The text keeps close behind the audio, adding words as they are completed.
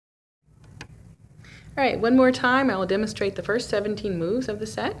All right, one more time, I will demonstrate the first 17 moves of the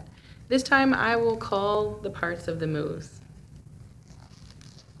set. This time I will call the parts of the moves.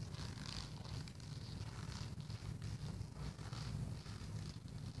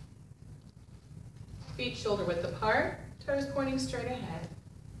 Feet shoulder width apart, toes pointing straight ahead.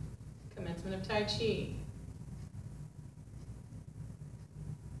 Commencement of Tai Chi.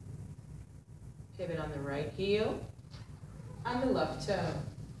 Pivot on the right heel, on the left toe.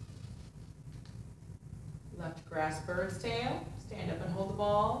 Left grasp bird's tail, stand up and hold the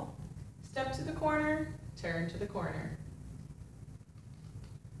ball. Step to the corner, turn to the corner.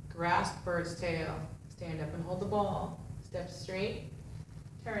 Grasp bird's tail, stand up and hold the ball. Step straight,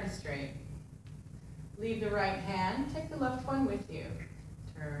 turn straight. Leave the right hand, take the left one with you.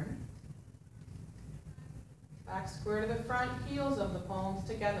 Turn. Back square to the front, heels of the palms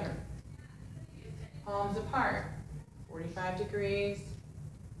together. Palms apart, 45 degrees,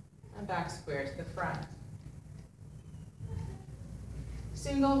 and back square to the front.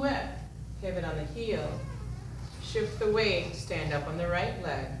 Single whip, pivot on the heel. Shift the weight, stand up on the right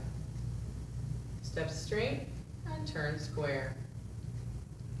leg. Step straight and turn square.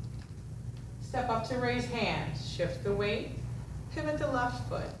 Step up to raise hands, shift the weight, pivot the left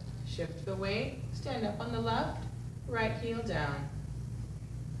foot. Shift the weight, stand up on the left, right heel down.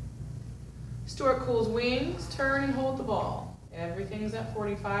 Stork cools wings, turn and hold the ball. Everything's at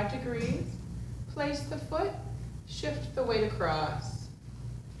 45 degrees. Place the foot, shift the weight across.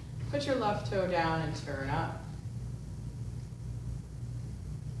 Put your left toe down and turn up.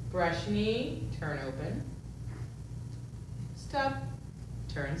 Brush knee, turn open. Step,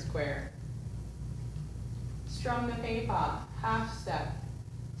 turn square. Strum the pei pa, half step.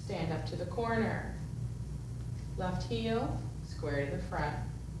 Stand up to the corner. Left heel, square to the front.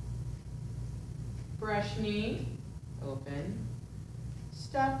 Brush knee, open.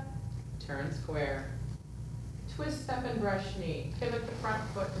 Step, turn square. Twist step and brush knee. Pivot the front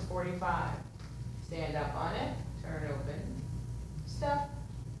foot to 45. Stand up on it, turn open. Step,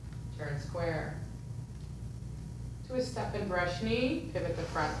 turn square. Twist step and brush knee. Pivot the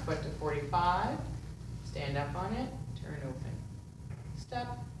front foot to 45. Stand up on it, turn open. Step,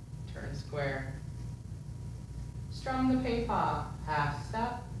 turn square. Strum the pei pa, half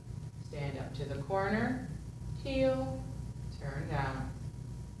step. Stand up to the corner, heel, turn down.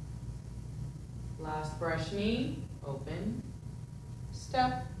 Last brush knee, open,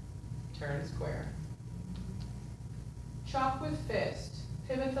 step, turn square. Chop with fist,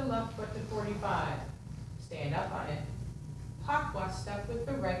 pivot the left foot to 45. Stand up on it. Pakwa step with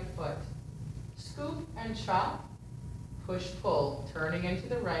the right foot. Scoop and chop, push pull, turning into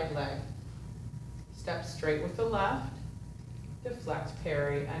the right leg. Step straight with the left, deflect,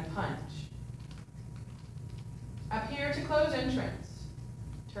 parry, and punch. Up here to close entrance.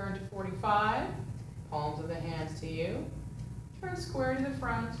 Turn to 45, palms of the hands to you. Turn square to the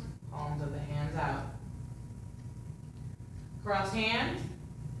front, palms of the hands out. Cross hands,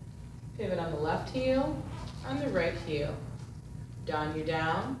 pivot on the left heel, on the right heel. Down you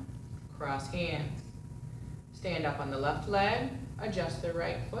down, cross hands. Stand up on the left leg, adjust the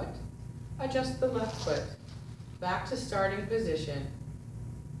right foot, adjust the left foot. Back to starting position.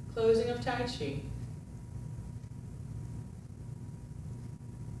 Closing of Tai Chi.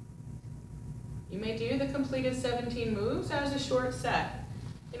 You may do the completed 17 moves as a short set,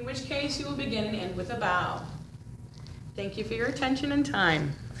 in which case you will begin and end with a bow. Thank you for your attention and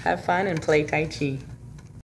time. Have fun and play Tai Chi.